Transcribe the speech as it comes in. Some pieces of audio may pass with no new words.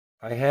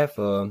I have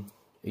a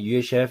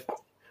UHF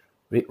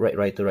read write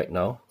writer right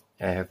now.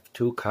 I have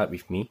two cards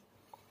with me.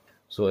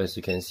 So as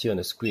you can see on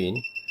the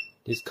screen,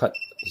 this card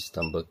is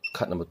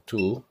card number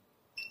 2,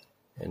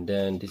 and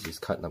then this is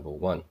card number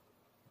 1.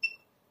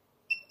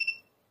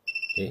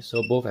 Okay,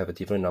 so both have a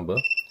different number.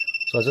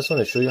 So I just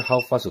want to show you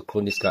how fast to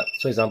clone this card.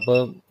 So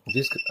example,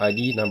 this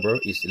ID number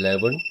is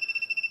 11,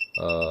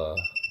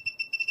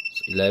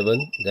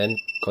 11, then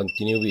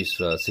continue with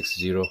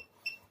 60.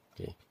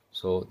 Okay,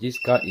 so this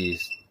card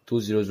is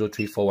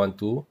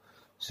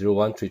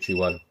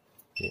 20034120131.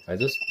 Okay, I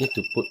just need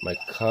to put my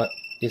card.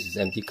 This is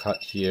empty card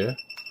here.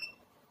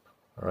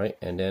 Alright,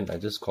 and then I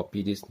just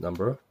copy this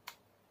number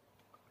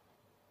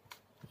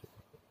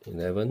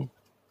 11.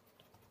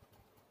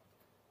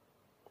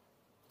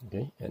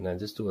 Okay, and I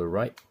just do a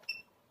write.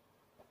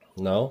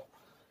 Now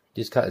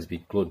this card has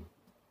been cloned.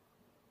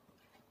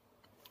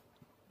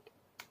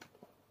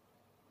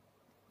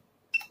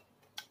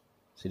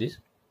 See this?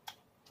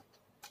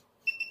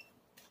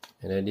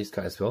 And then this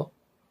card as well.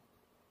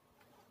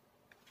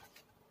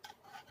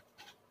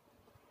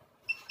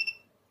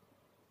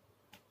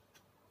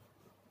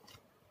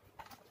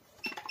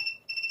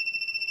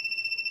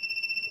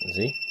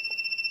 See?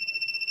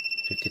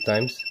 50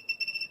 times.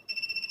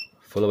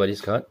 Followed by this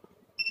card.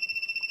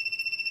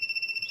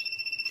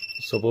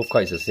 So both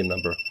cards is the same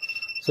number.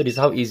 So this is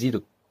how easy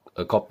to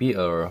copy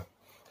a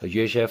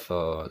UHF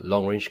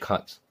long range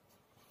cards.